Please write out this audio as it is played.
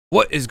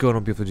What is going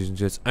on, beautiful dudes and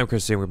jets? I'm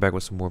Chris and we're back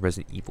with some more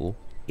Resident Evil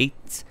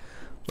 8.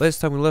 Last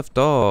time we left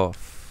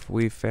off,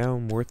 we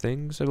found more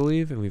things, I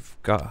believe, and we've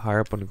got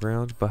higher up on the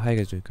ground. But how you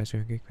guys doing? Guys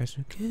doing great? Guys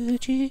doing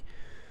Gucci?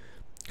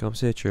 Come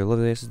sit your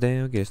lovely asses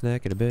down, get a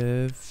snack and a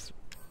bev.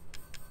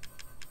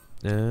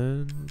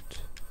 And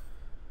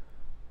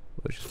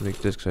let's just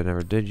make this because I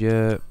never did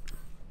yet.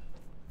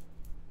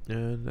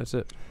 And that's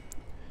it.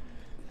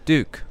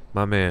 Duke,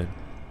 my man,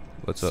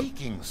 what's up?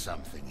 Seeking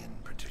something in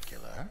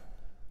particular?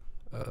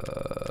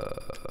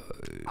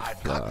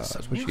 I've got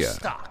some what you new got?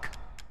 stock.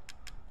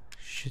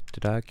 Shit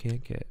that I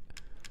can't get.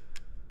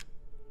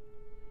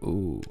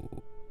 Ooh.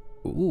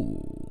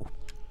 Ooh.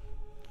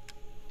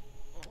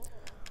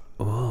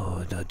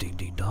 Oh, the ding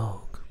ding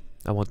dong.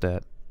 I want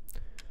that.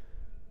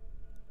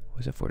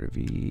 What's that for? The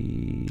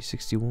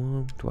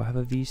V61? Do I have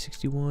a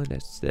V61?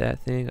 That's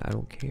that thing. I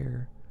don't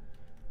care.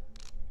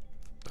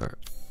 Alright.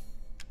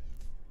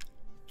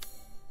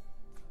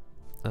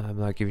 I'm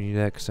not giving you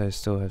that because I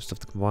still have stuff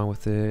to combine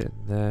with it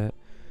and that.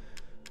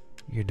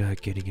 You're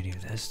not getting any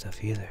of that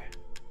stuff either.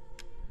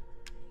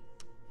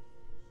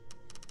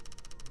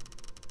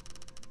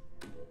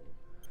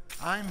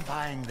 I'm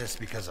buying this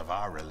because of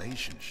our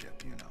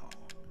relationship, you know.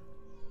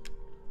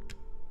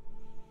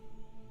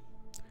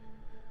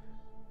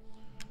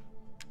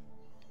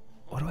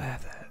 Why do I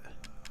have that?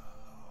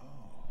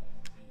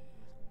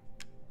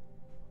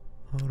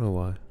 I don't know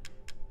why.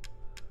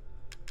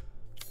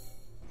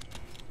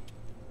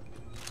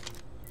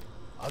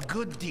 A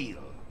good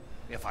deal,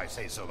 if I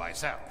say so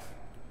myself.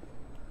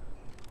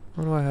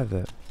 Why do I have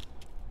that?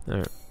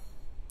 Alright.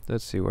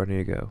 Let's see where I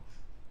need to go.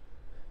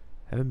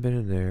 Haven't been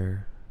in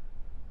there.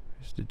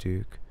 There's the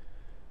Duke.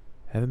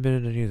 Haven't been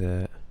in any of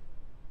that.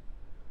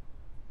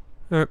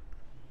 Alright.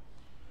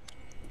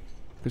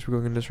 Guess we're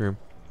going in this room.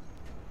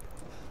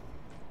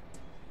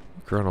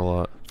 Grown a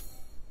lot.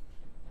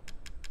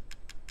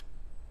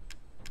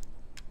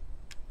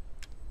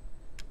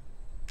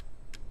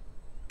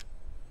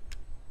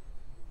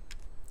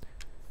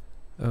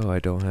 Oh, I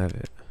don't have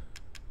it.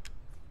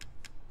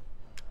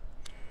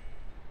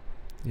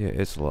 Yeah,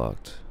 it's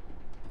locked.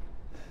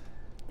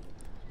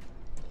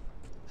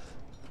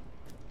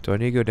 Do I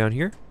need to go down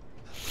here?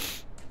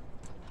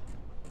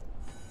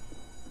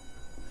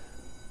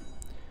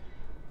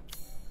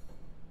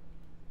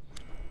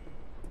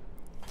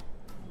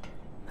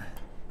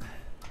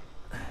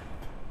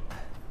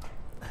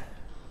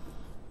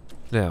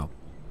 Now,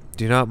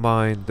 do not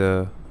mind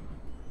the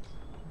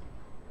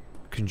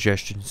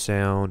congestion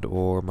sound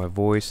or my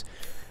voice.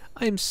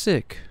 I am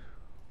sick.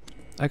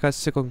 I got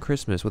sick on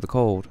Christmas with a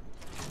cold.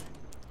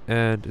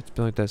 And it's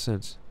been like that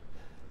since.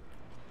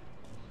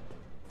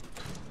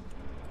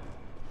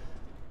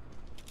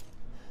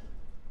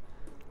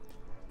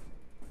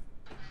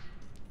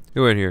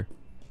 Go in here.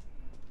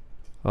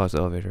 Oh, it's the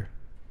elevator.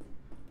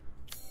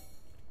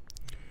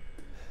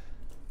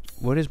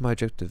 What is my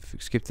objective?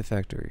 Escape the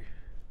factory.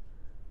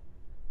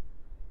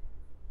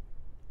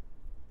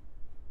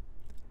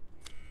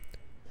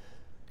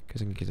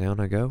 Guess I can get down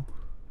I go.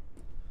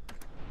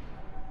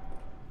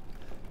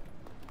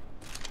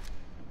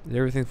 Is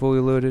everything fully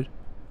loaded?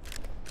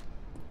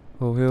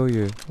 Oh hell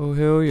yeah. Oh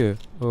hell yeah.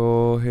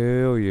 Oh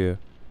hell yeah.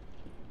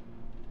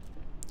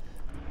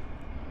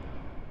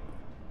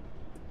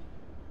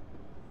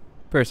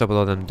 Better stop with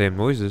all them damn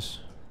noises.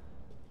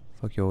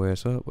 Fuck your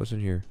ass up. What's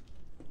in here?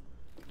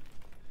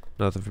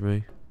 Nothing for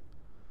me.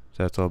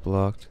 That's all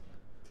blocked.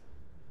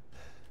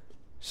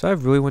 So I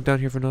really went down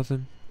here for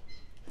nothing?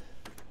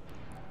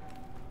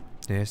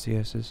 Nasty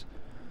asses.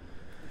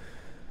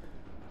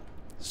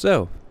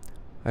 So,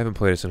 I haven't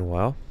played this in a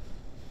while.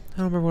 I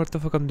don't remember what the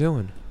fuck I'm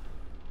doing.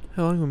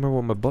 Hell, I don't even remember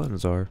what my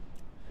buttons are.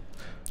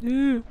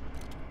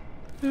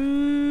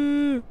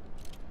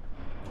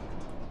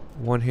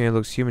 One hand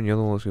looks human, the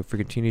other one looks like a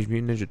freaking Teenage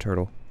Mutant Ninja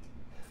Turtle.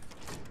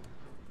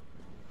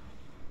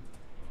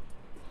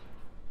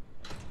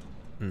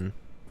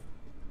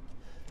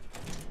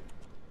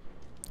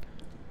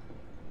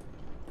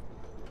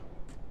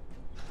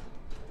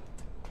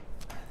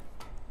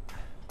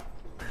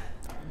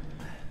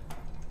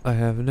 I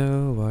have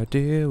no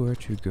idea where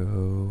to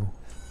go.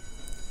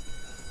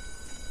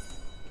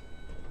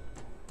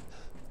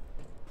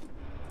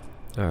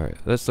 Alright,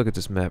 let's look at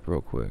this map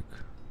real quick.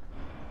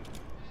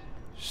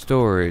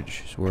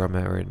 Storage is where I'm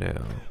at right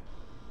now.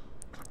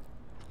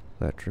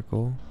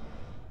 Electrical.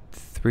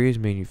 3 is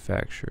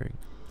manufacturing.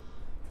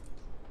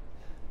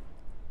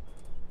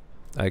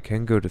 I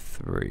can go to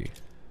 3.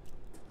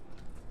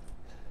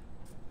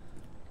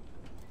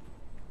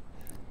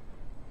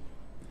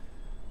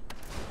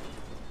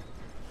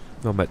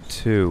 No, I'm at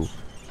 2.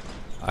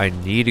 I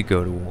need to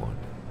go to 1.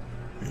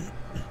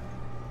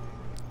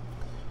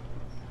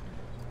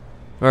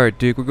 Alright,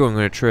 Duke, we're going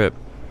on a trip.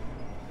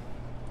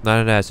 Not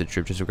an acid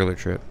trip, just a regular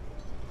trip.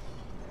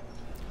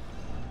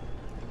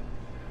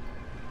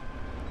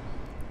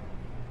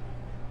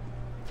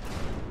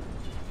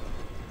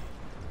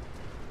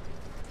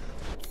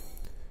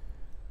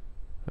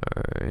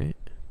 Alright.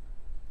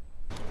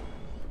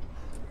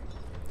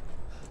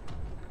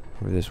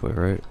 We're this way,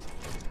 right?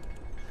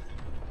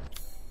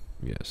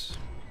 Yes.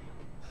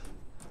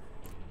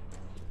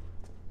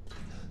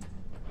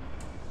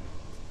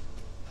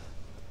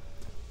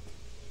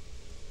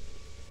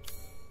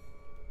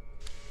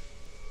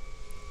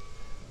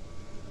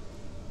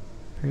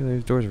 Apparently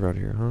there's doors around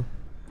here, huh?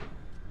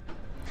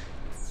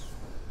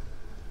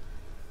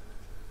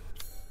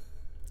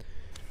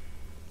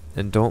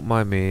 And don't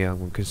mind me, I'm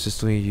gonna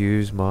consistently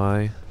use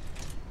my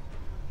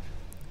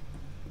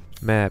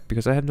map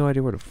because I have no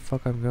idea where the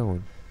fuck I'm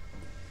going.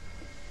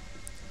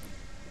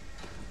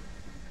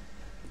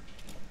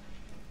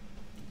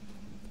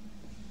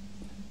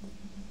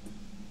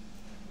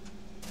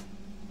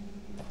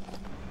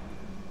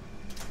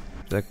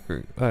 That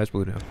green. Oh, that's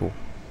blue now. Cool.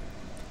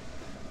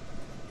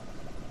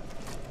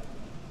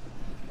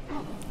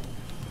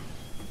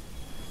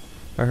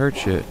 I heard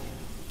shit.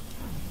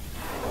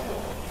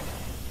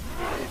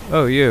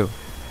 Oh, you.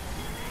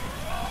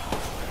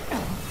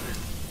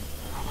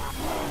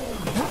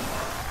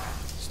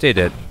 Stay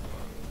dead.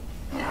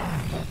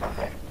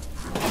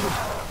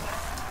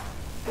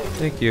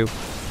 Thank you.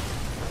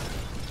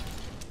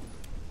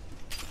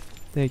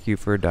 Thank you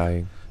for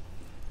dying.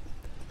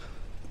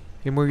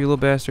 Any more, you little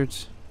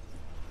bastards?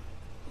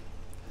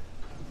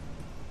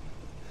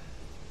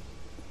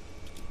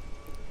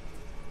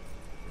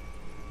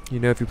 You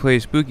know, if you play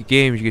spooky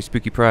games, you get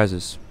spooky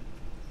prizes.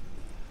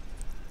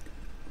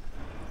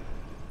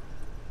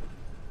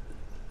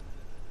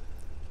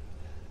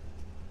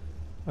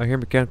 I hear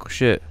mechanical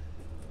shit.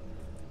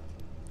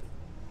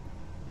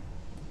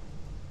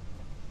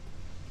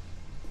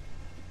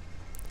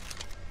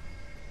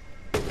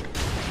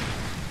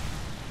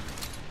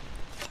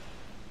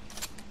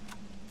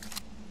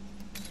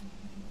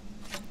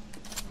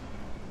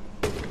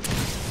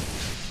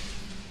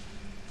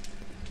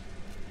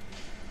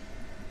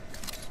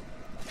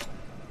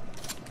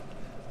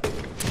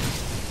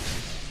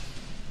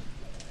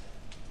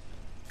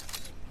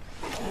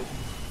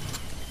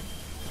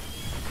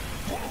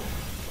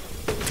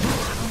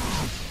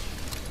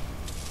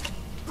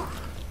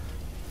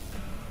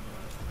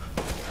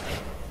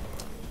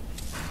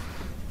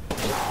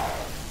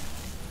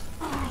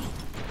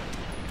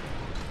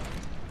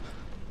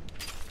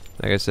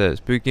 Like I said,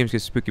 spooky games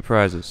get spooky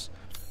prizes.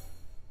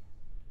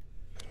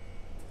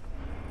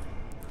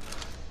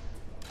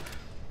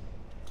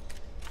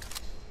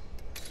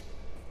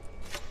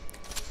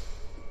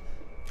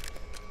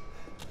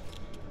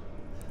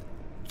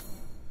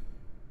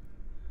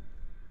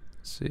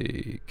 Let's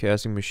see,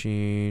 casting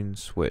machine,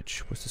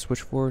 switch. What's the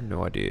switch for?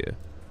 No idea.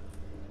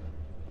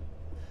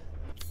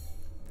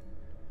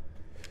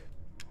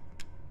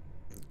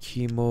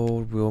 Key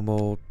mold, wheel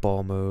mold,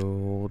 ball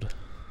mold.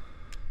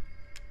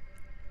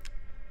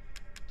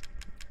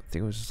 I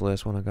think it was this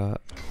last one I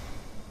got.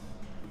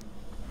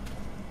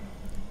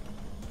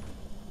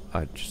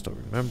 I just don't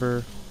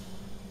remember.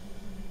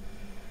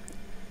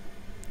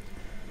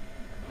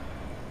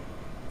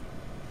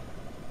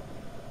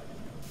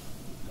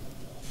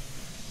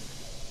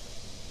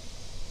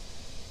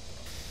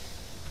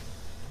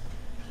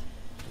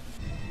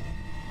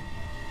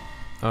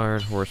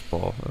 Iron horse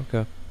ball.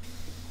 Okay.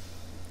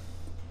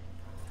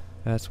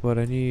 That's what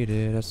I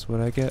needed. That's what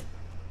I get.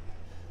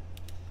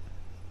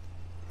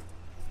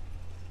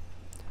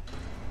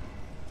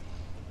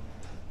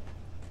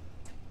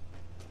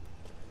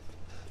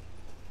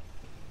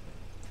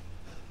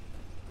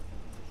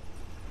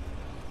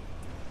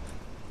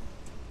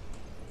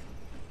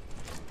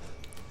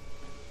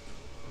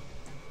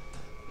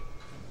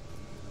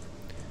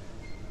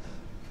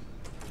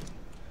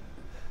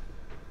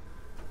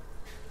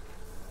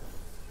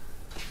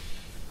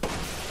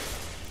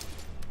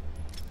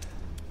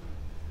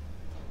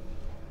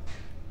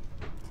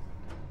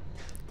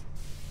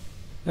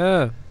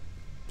 Ah,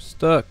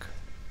 stuck.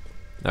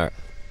 Alright.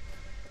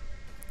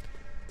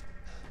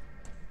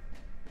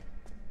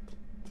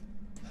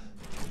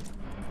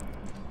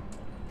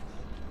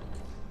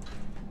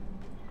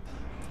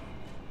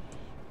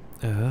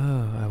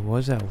 Oh, I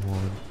was at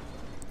one.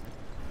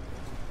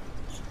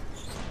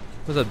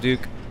 What's up,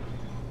 Duke?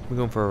 We're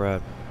going for a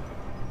ride.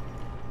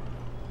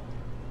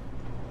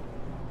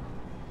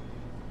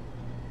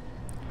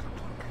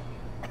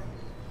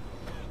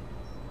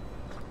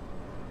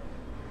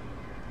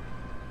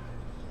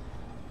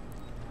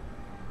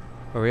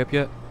 Are we up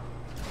yet?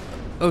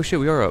 Oh shit,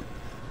 we are up.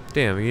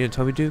 Damn, you didn't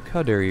tell me, Duke?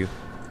 How dare you?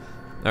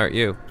 Alright,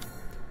 you.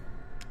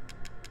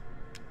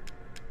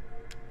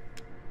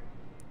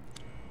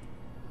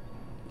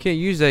 Can't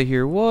use that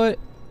here. What?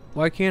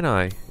 Why can't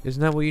I?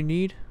 Isn't that what you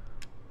need?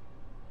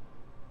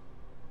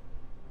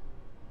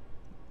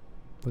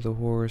 With a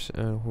horse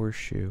and a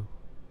horseshoe.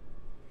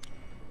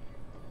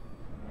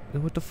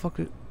 Then what the fuck?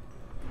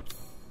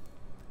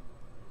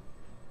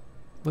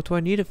 What do I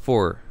need it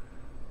for?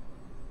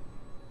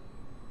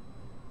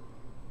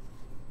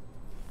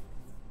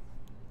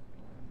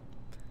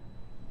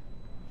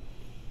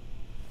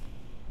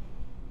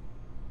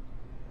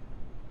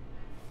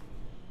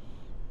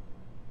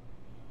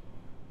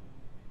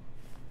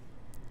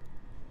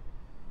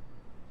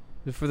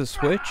 Is it for the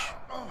switch?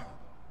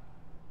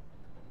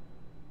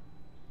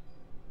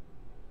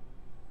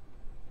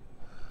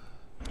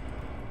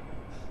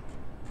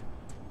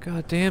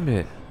 God damn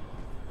it.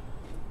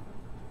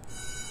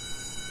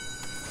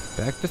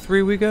 Back to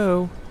 3 we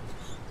go.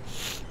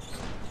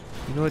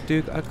 You know what,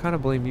 Duke? I kind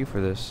of blame you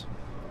for this.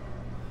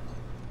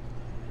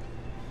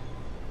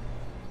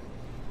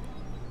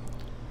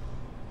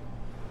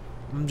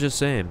 I'm just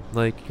saying,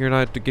 like, you're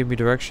not to give me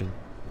direction.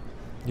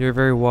 You're a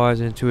very wise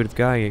and intuitive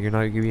guy, yet you're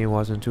not giving me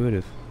wise and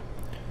intuitive.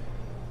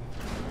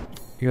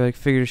 You're like,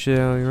 figure shit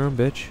out on your own,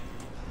 bitch.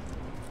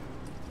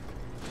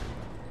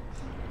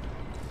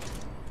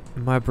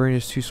 My brain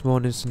is too small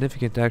and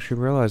insignificant to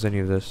actually realize any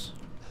of this.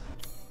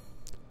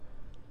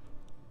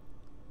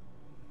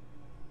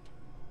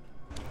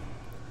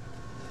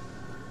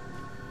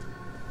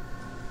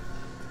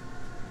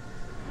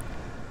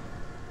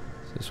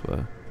 It's this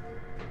way.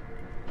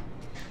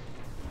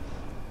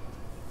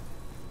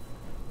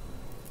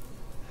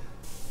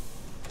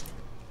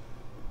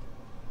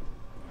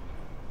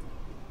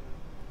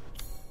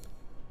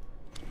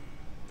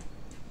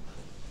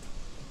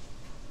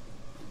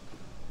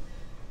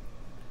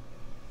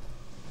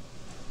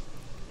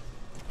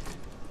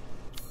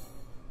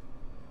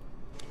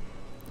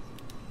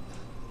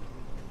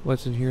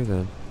 What's in here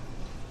then?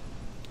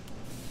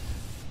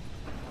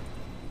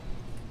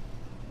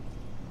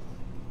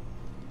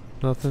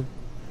 Nothing.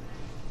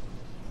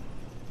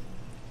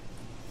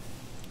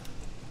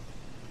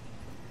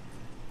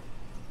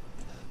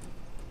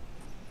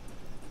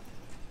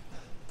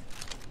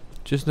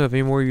 Just know if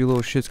any more of you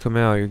little shits come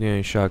out, you're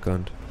getting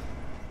shotgunned.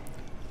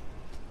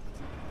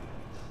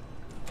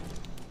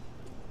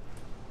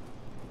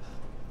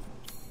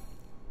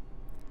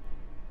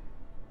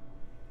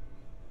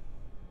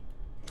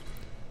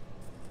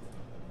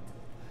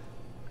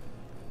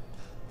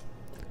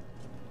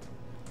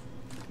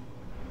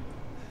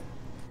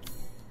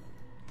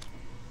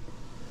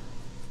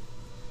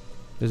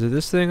 Is it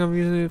this thing I'm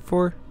using it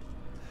for?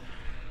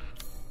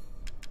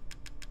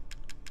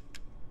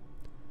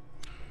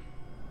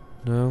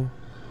 No.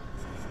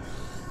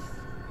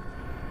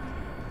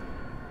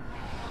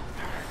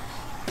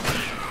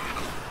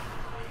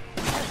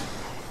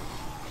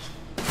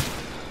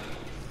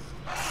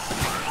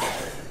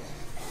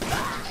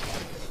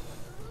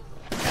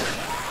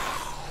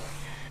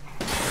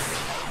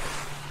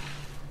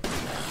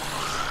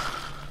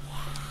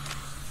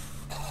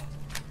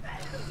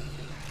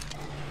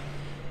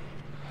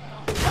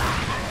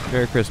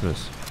 Merry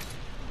Christmas.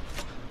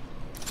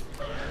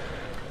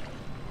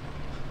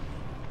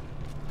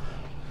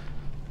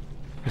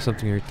 There's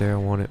something right there, I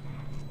want it.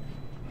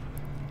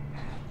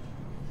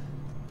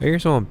 I hear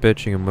someone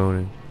bitching and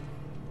moaning.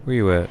 Where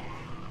you at?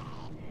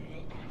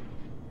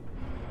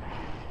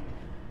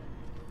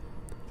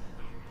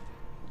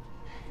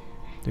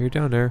 You're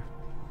down there.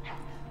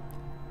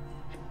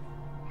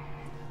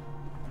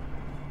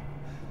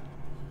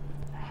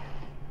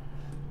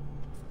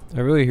 I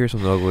really hear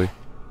something ugly.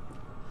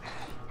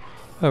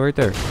 Oh, right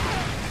there.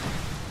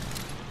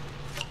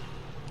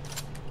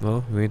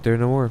 Well, we ain't there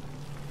no more.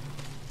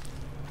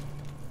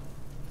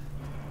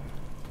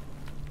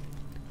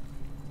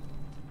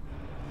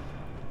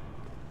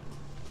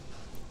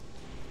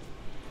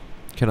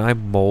 Can I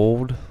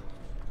mold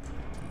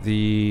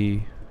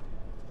the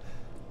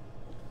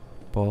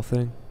ball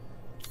thing?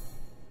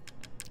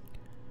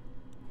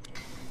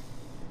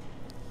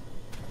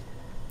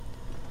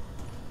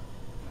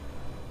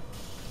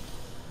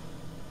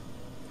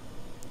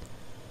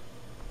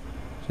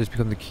 Does this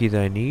become the key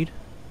that I need?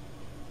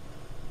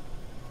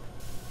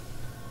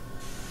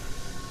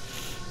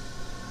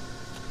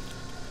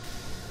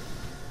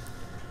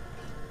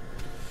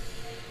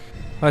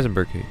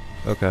 Heisenberg key.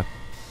 Okay.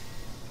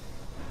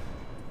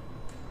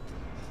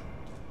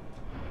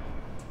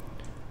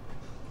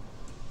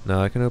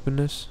 Now I can open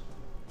this.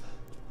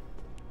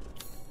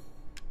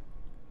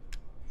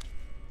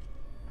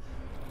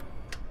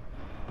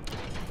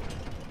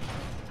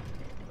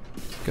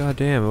 God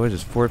damn, what is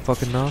this, 4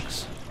 fucking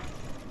knocks?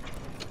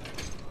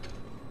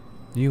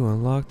 You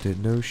unlocked it,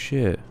 no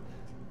shit.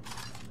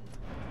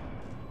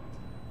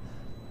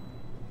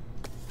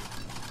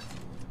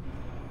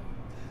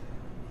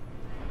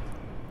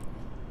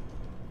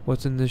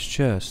 What's in this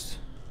chest?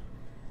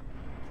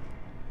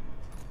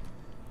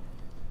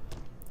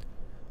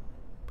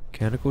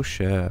 Mechanical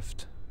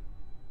shaft.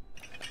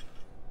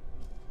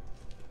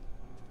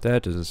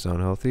 That doesn't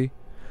sound healthy.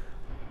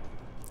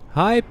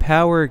 High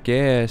power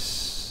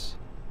gas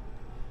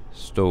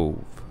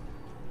stove.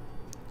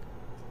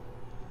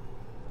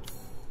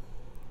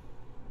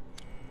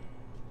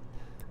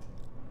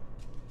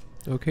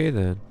 Okay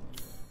then.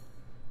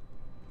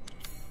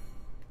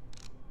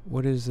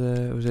 What is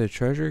that? Was that a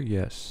treasure?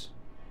 Yes.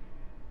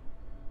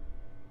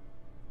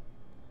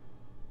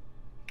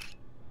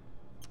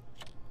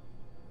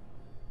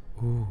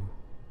 Ooh,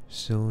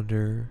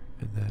 cylinder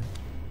and that.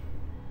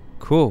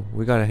 Cool,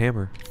 we got a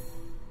hammer.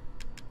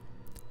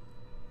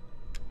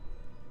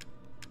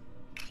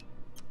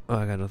 Oh,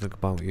 I got nothing to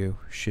combine with you.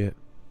 Shit.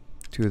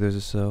 2 of those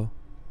to sell.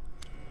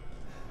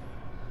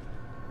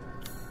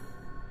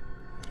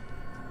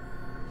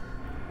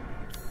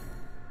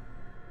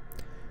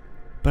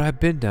 But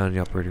I've been down in the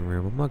operating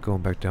room. I'm not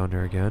going back down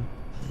there again.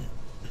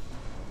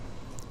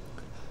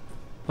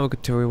 I'm gonna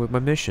continue with my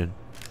mission.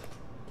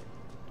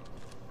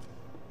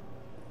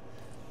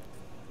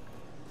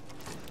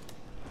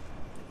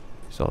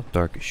 It's all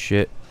dark as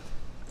shit.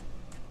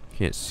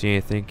 Can't see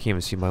anything. Can't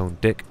even see my own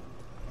dick.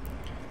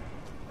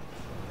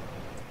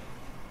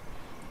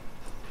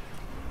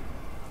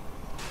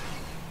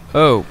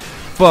 Oh,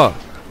 fuck.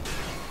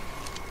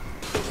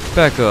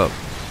 Back up.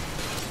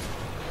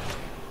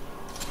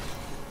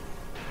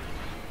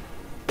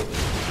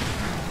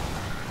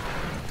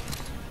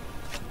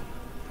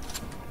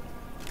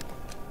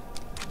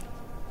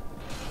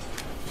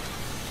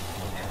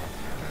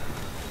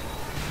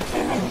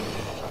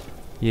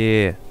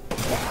 Yeah.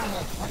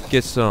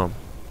 Get some.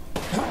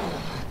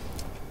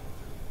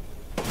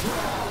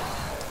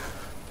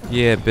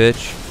 Yeah,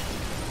 bitch.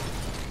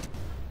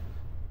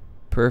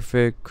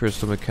 Perfect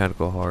crystal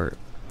mechanical heart.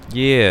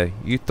 Yeah,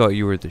 you thought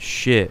you were the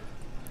shit.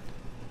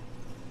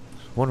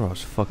 Wonder I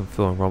was fucking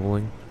feeling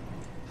rumbling.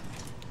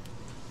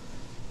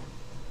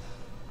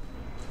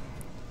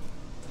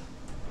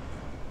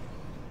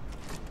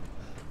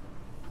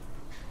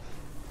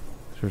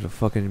 There's a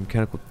fucking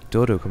mechanical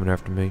dildo coming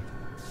after me.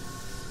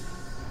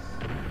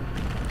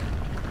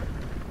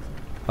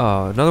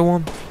 Another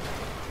one?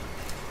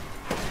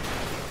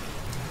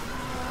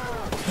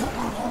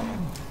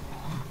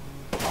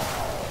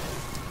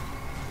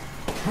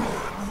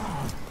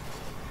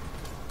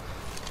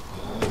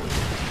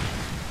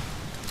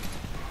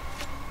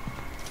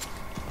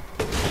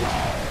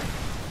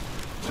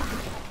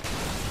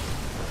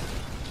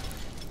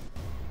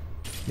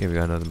 Yeah, we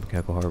got another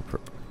mechanical heart.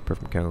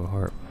 Perfect mechanical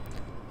heart.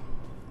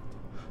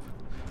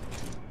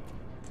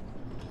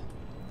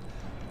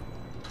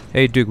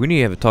 Hey, Duke, we need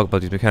to have a talk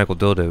about these mechanical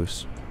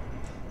dildos.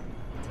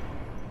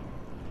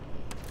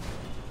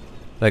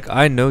 Like,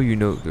 I know you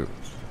know the...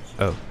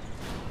 Oh.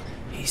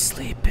 He's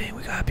sleeping.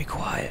 We gotta be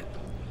quiet.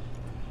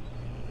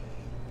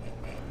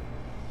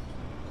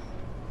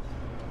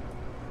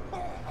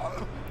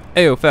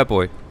 Hey, yo, fat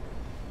boy.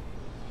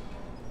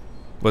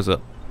 What's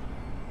up?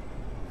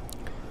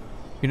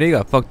 You know you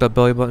got a fucked up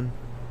belly button?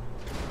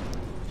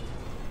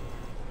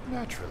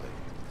 Naturally.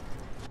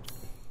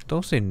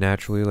 Don't say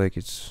naturally like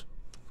it's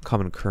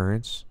common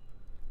occurrence.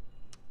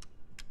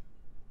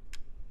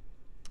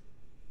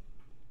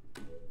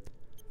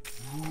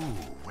 Ooh,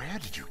 where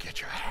did you get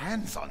your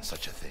hands on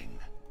such a thing?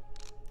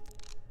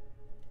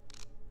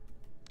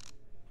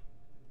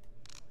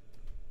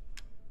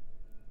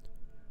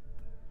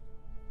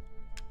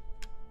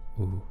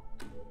 Ooh.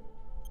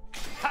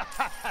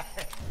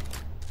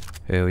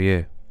 Hell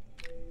yeah.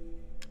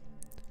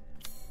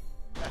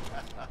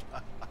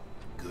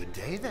 Good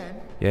day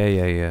then.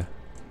 Yeah.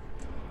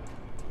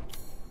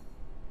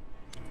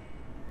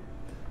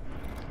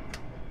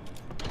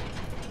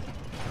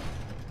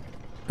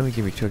 Let me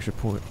give you 2 extra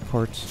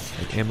parts,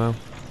 like ammo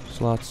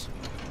slots.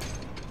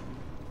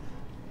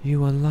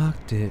 You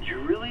unlocked it. You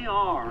really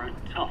are a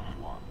tough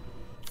one.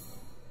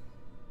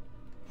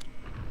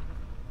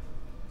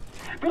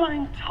 But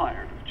I'm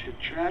tired of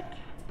chit-chat.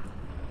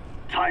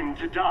 Time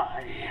to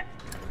die.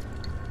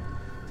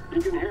 You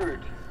can hear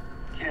it,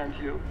 can't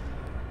you?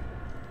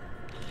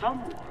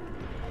 Someone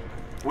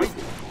waiting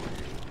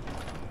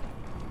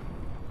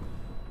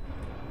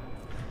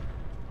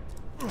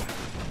for you.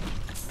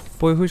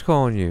 Boy, who's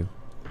calling you?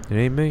 It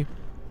ain't me.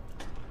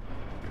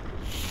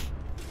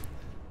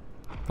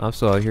 I'm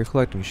still out here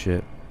collecting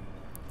shit.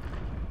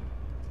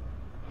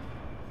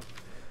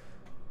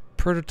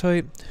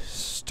 Prototype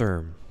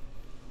Strum.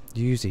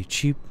 Use a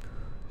cheap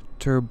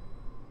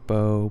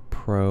Turbo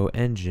Pro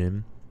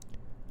engine,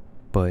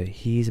 but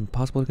he's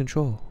impossible to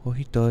control. All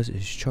he does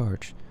is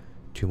charge.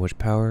 Too much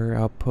power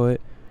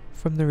output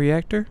from the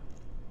reactor?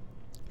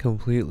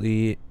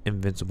 Completely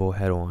invincible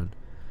head on.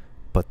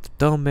 But the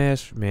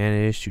dumbass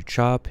managed to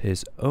chop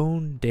his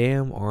own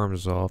damn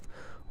arms off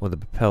on the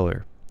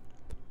propeller.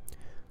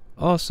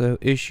 Also,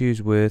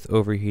 issues with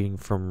overheating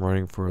from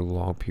running for a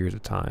long period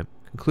of time.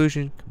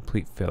 Conclusion,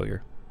 complete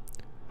failure.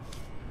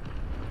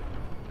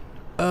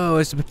 Oh,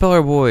 it's the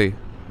propeller boy.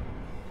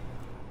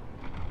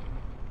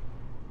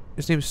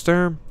 His name's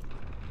Strum.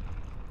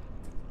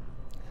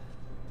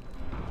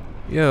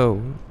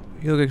 Yo,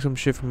 you look like some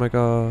shit from like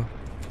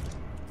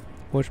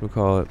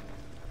whatchamacallit?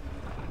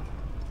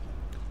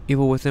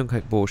 Evil Within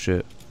type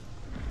bullshit.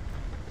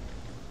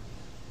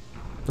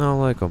 I don't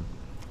like him.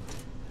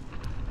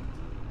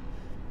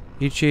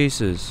 He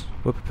chases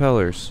with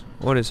propellers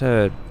on his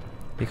head.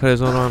 He cut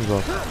his own arms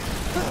off.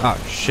 Ah,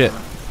 shit.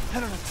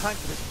 I don't have time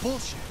for this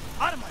bullshit.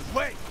 Out of my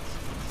way!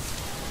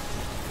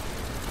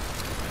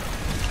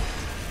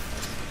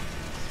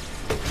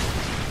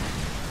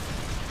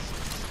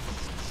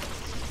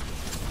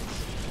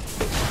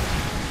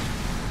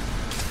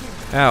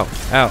 Ow,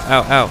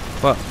 ow.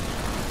 Fuck.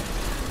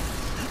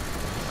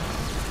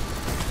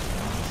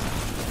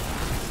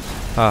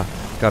 Ah,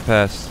 got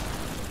past.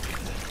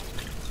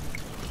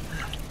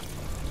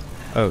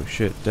 Oh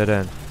shit, dead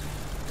end.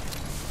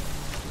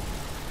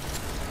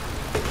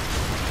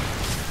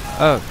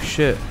 Oh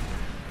shit.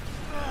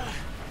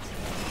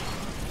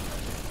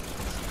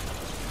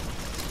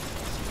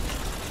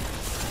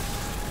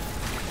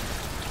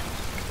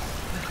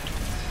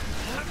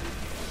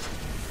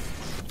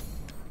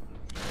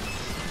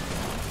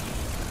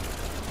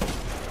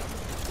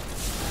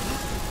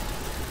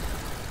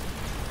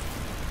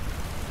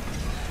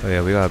 Oh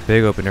yeah, we got a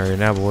big open area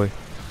now, boy.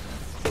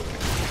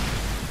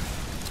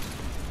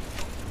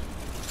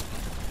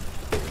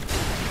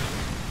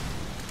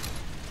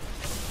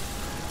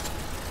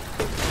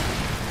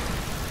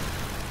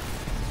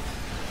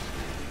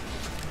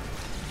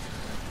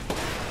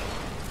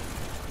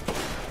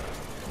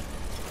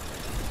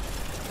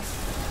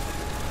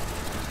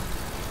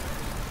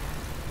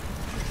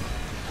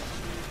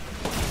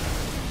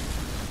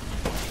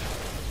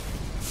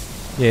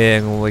 Yeah,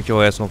 I'm gonna light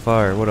your ass on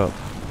fire. What up?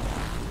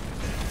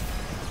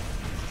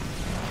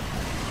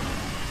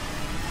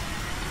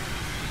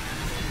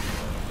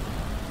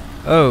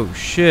 Oh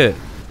shit.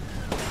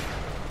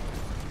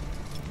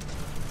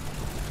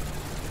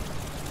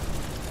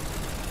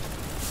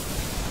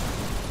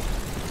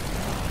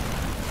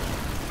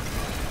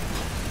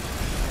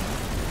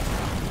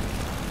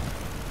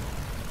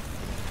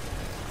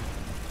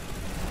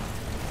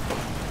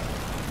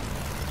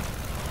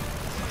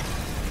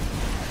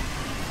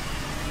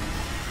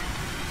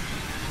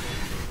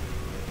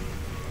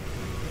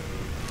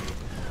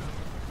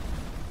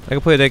 I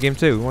can play that game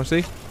too. You wanna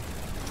see?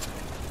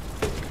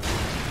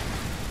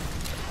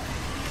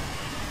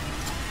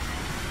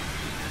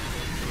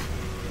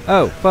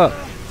 Oh, fuck.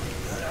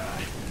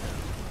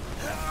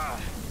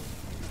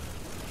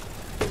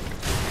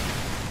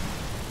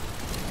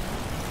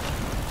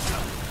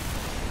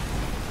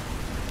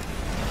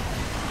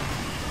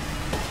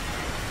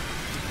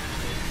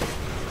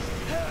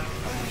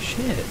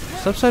 Shit.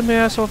 Stop setting my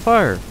ass on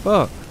fire.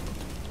 Fuck.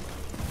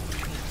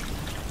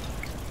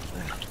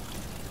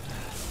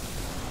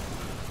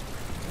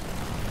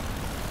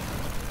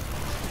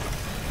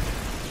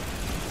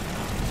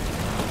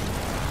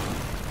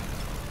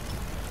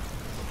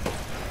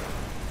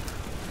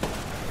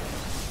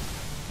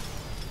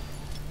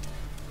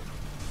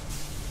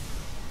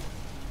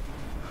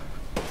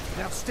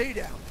 Now stay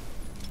down.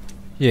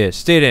 Yeah,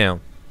 stay down.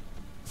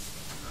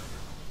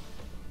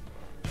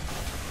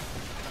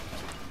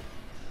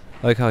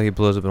 I like how he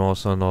blows up and all of a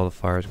sudden all the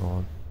fire's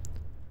gone.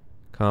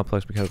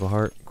 Complex mechanical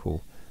heart.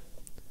 Cool.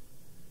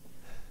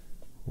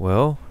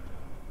 Well,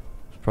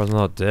 it's probably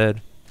not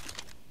dead.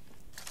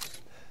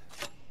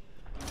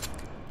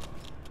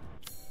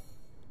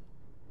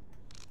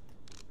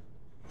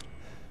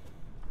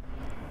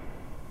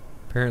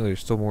 Apparently there's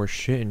still more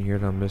shit in here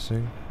that I'm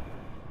missing.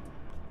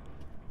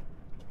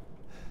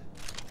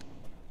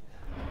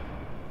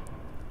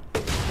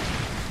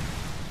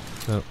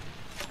 Nope.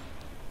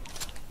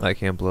 I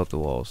can't blow up the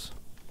walls.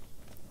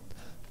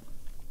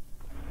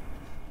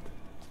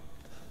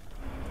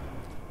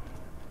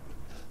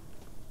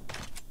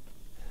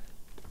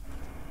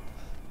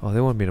 Oh,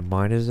 they want me to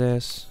mine his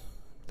ass?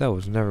 That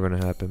was never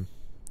gonna happen.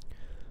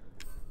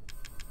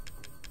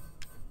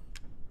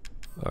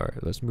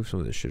 Alright, let's move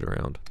some of this shit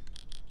around.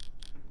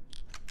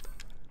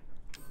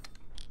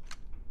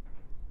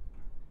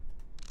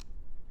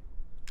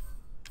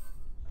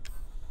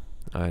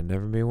 I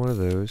never made one of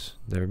those.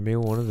 Never made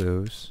one of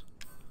those.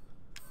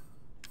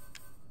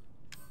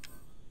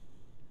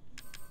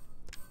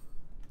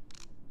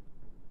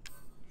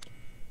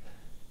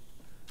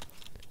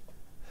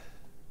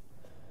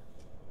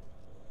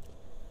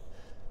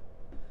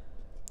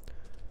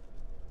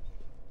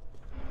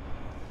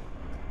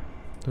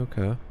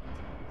 Okay.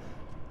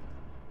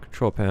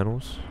 Control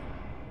panels.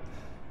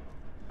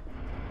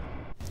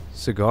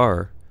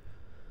 Cigar.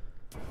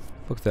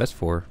 What that's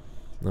for?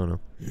 I don't know.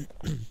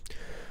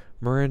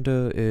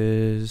 Miranda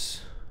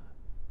is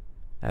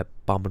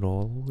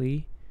abominable.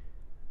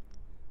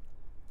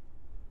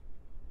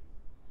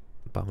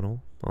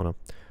 Abominable? Oh no.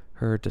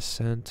 Her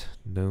descent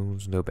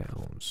knows no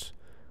bounds.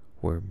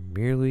 We're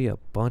merely a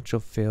bunch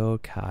of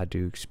failed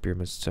Kadu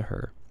experiments to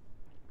her.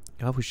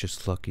 I was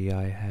just lucky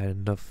I had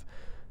enough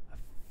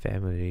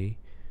family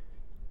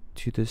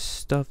to the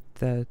stuff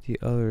that the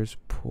others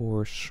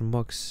poor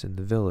schmucks in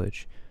the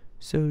village.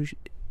 So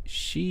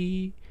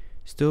she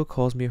still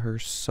calls me her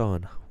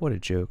son. What a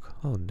joke.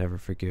 I'll never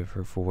forgive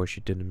her for what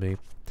she did to me.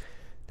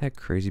 That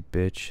crazy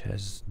bitch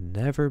has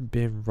never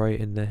been right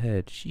in the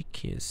head. She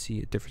can't see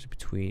a difference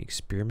between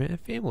experiment and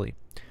family.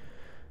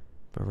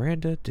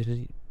 Miranda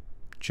didn't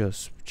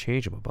just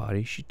change my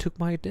body. She took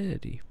my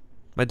identity.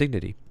 My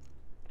dignity.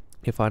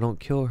 If I don't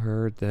kill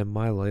her, then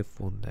my life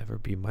will never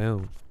be my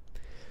own.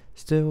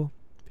 Still,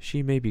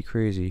 she may be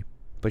crazy,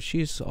 but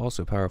she's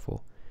also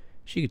powerful.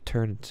 She could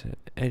turn into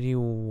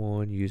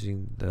anyone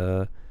using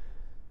the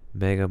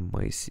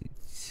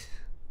Megamycetes.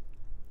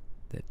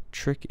 The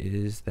trick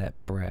is that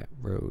brat,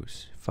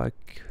 Rose. If I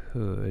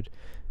could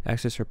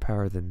access her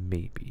power, then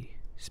maybe.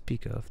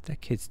 Speak of,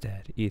 that kid's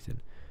dad,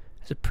 Ethan,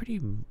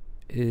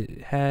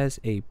 has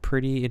a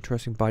pretty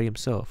interesting body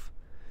himself.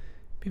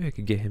 Maybe I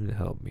could get him to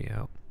help me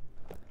out.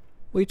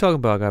 What are you talking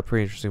about? I got a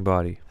pretty interesting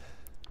body.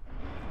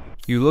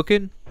 You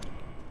looking?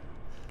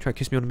 Try to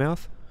kiss me on the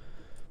mouth?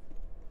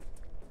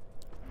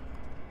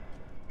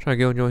 Try to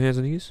get on your hands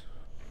and knees?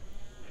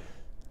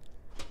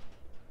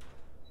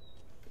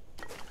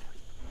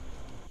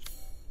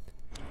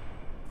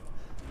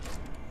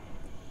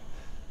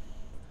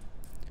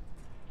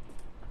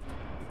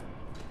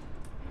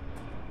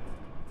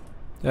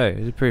 Hey,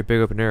 it's a pretty big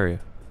open area.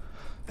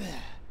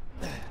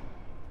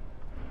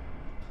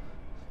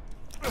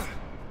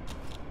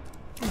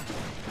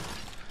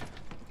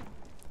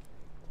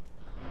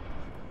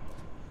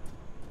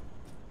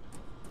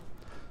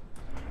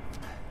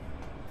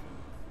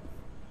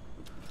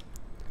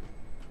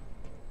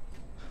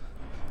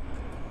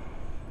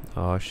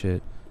 Oh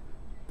shit.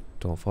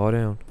 Don't fall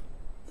down.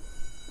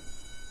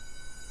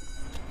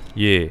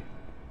 Yeah.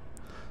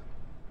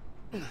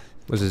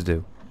 What's this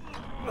do?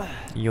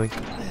 Yoink.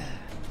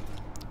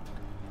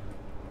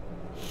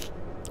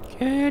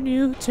 Can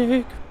you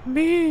take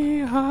me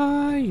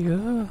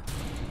higher?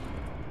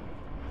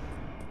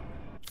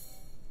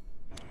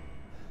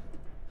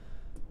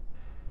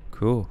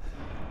 Cool.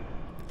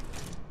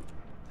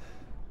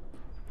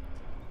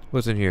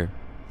 What's in here?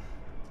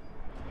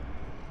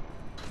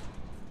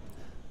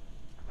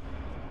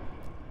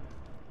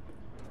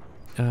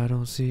 I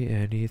don't see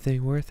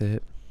anything worth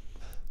it.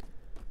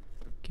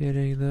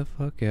 Getting the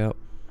fuck out.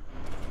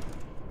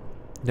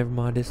 Never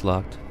mind, it's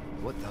locked.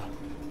 What the?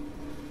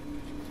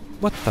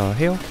 What the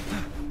hell?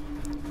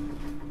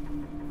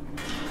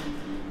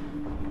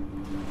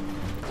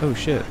 Oh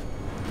shit.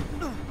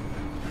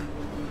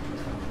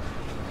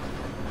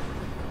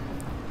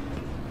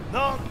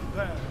 Not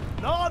bad.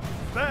 Not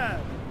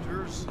bad,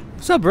 Rangers.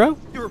 What's up, bro?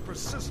 You're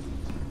persistent.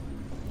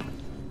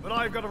 But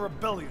I've got a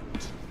rebellion.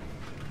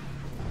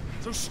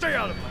 So stay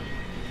out of my way.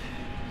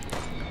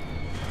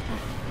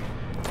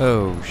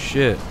 Oh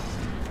shit.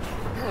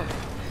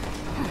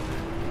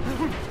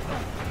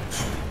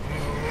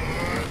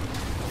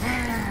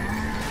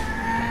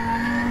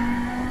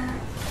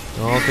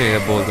 I don't think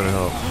that ball's gonna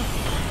help.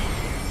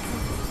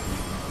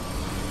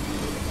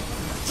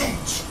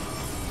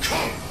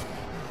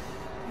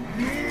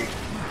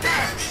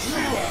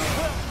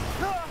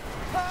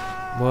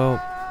 Well,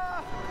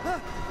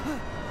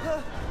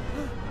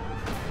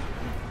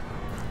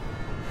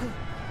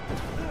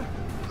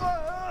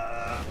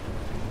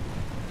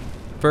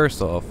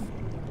 first off,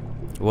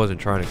 I wasn't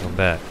trying to come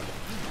back.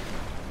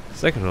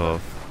 Second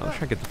off, I was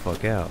trying to get the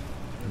fuck out.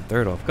 And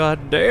third off,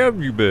 god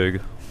damn you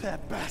big.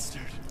 That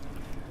bastard.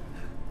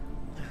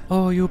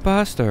 Oh, you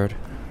bastard.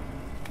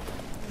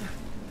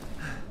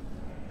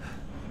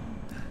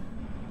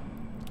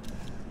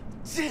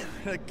 Damn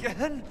it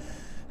again?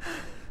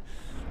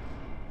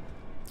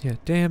 Yeah,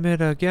 damn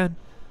it again.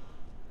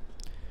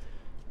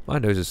 My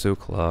nose is so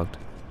clogged.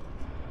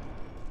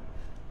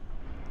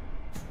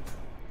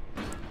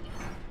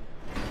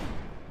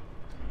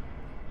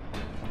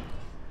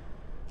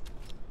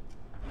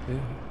 Yeah.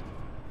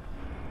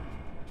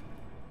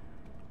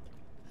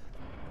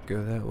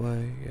 Go that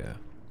way, yeah.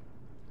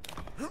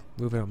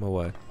 Move out my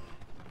way.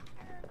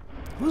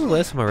 When was the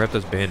last time I wrapped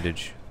this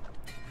bandage?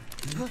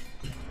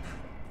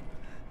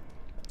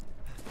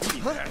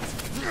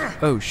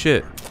 Oh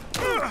shit.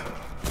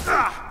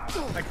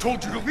 I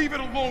told you to leave it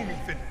alone,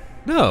 Ethan.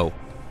 No.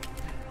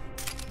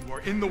 You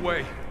are in the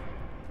way.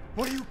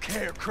 What do you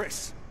care,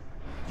 Chris?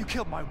 You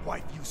killed my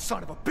wife, you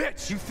son of a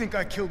bitch! You think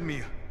I killed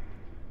Mia?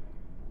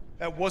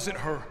 That wasn't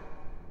her.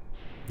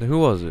 Then who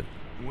was it?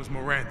 It was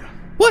Miranda.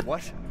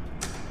 What?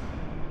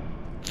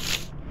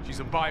 She's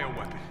a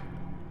bioweapon.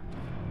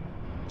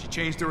 She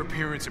changed her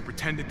appearance and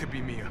pretended to be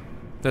Mia.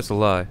 That's a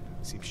lie.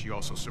 Seems she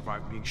also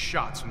survived being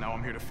shot, so now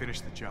I'm here to finish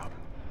the job.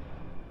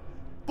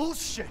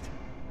 Bullshit!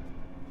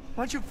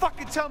 Why'd you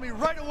fucking tell me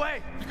right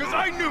away? Because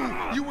I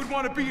knew you would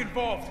want to be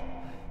involved.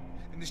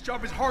 And this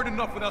job is hard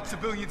enough without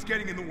civilians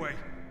getting in the way.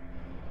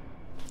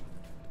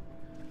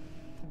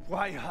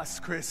 Why us,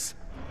 Chris?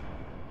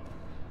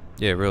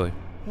 Yeah, really.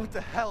 What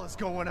the hell is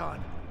going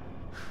on?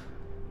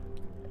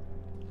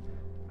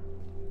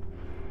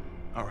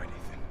 All right,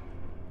 Ethan.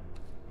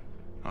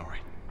 All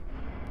right.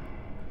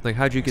 Like,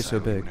 how'd you get Guess so I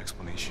owe you big? an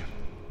explanation.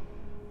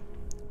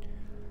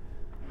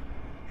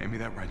 Hand me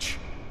that wrench.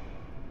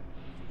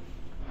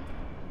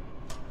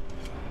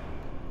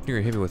 You're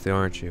gonna hit me with it,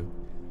 aren't you?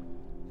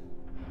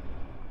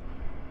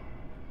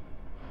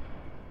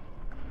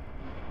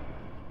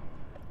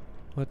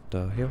 What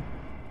the hell?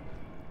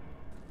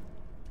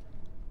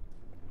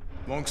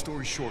 Long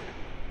story short,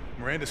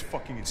 Miranda's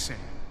fucking insane.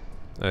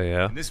 Oh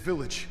yeah? In this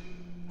village,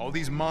 all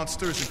these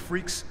monsters and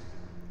freaks,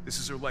 this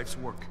is her life's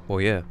work.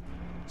 Well, yeah.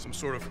 Some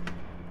sort of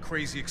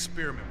crazy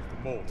experiment with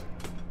the mold.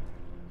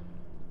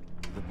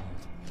 The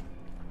mold.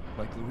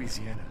 Like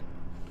Louisiana.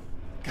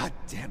 God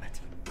damn it.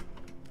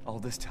 All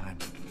this time,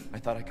 I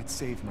thought I could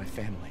save my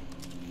family.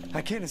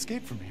 I can't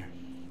escape from here.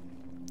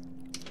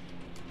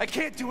 I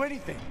can't do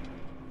anything.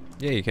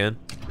 Yeah, you can.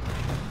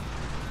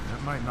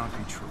 That might not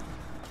be true.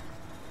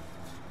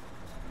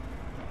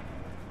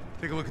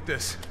 Take a look at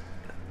this.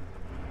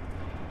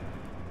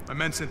 My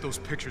men sent those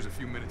pictures a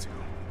few minutes ago.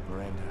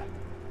 Miranda.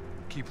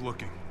 Keep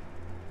looking.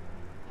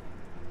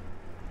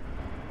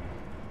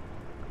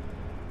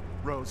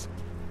 Rose.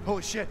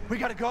 Holy shit, we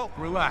gotta go!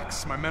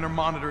 Relax, my men are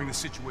monitoring the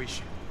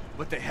situation.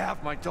 But they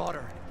have my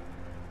daughter.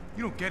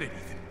 You don't get it,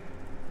 Ethan.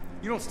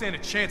 You don't stand a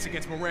chance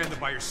against Miranda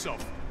by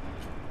yourself.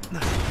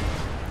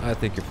 I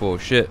think you're full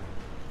of shit.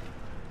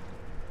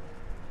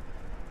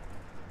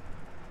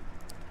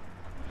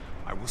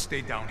 I we'll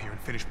stay down here and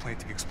finish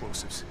planting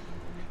explosives.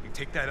 You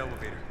take that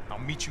elevator. I'll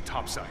meet you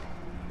topside.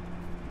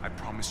 I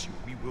promise you,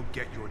 we will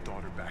get your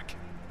daughter back.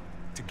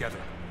 Together.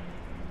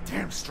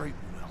 Damn straight we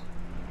will.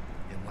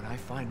 And when I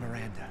find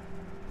Miranda,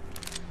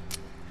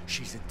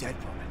 she's a dead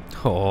woman.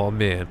 Oh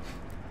man,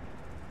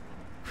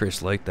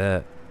 Chris liked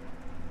that.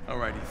 All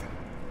right, Ethan.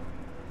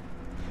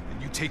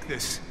 And you take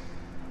this,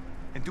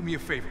 and do me a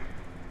favor.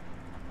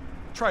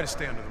 Try to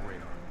stay under the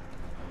radar.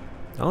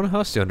 I don't know how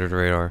to stay under the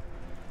radar.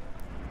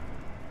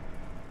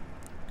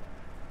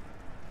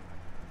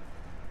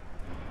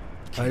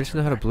 I just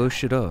know how to blow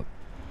shit up.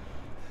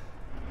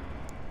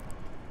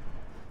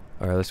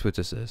 Alright, let's see what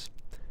this is.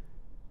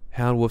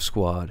 Hound Wolf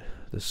Squad.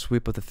 The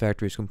sweep of the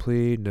factory is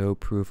complete. No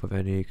proof of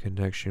any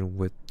connection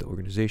with the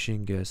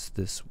organization. Guess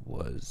this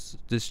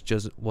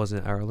just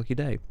wasn't our lucky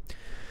day.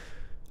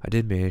 I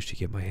did manage to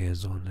get my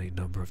hands on a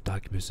number of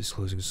documents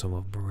disclosing some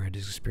of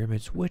Miranda's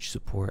experiments, which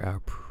support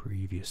our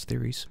previous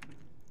theories.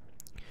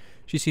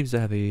 She seems to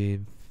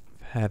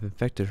have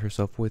infected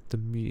herself with the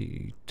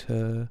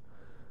metasite,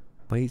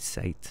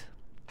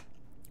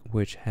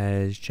 which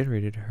has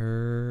granted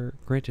her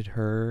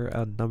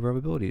a number of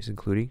abilities,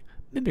 including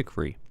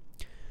mimicry.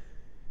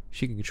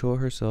 She can control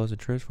her cells and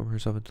transform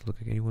herself into look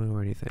like anyone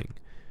or anything.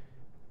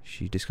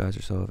 She disguised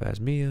herself as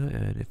Mia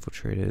and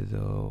infiltrated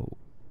the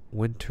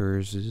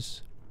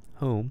Winters'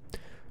 home.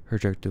 Her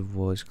objective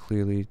was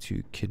clearly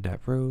to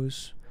kidnap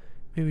Rose.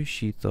 Maybe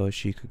she thought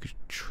she could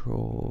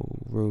control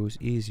Rose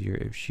easier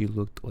if she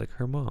looked like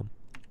her mom.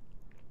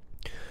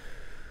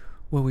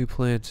 When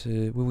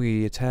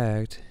we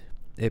attacked,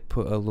 it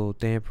put a little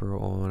damper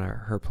on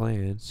her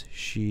plans.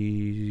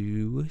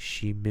 She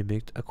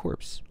mimicked a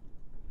corpse.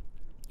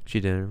 She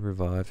then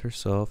revived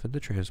herself in the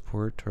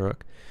transport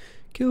truck,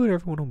 killed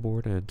everyone on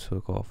board, and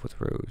took off with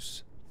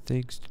Rose.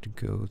 Things didn't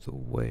go the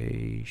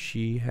way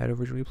she had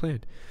originally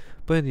planned,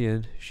 but in the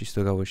end, she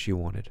still got what she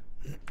wanted.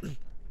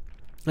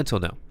 Until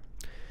now.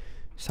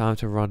 It's time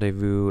to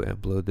rendezvous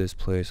and blow this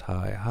place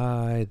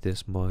high.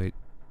 This might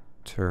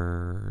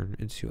turn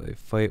into a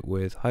fight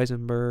with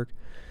Heisenberg,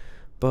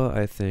 but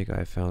I think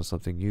I found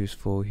something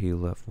useful. He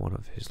left one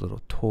of his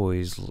little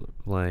toys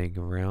laying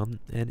around,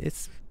 and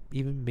it's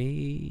even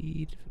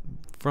made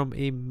from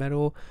a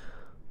metal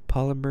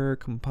polymer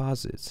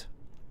composite,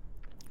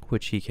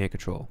 which he can't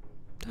control.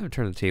 Time to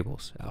turn the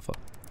tables, Alpha.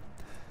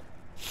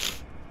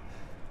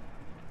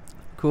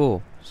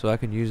 Cool. So I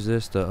can use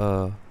this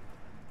to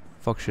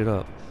fuck shit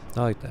up.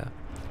 I like that.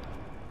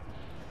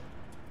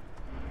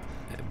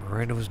 And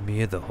Miranda was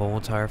Mia the whole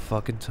entire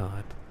fucking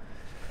time.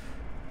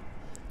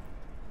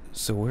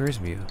 So where is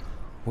Mia?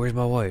 Where's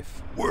my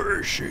wife? Where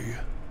is she?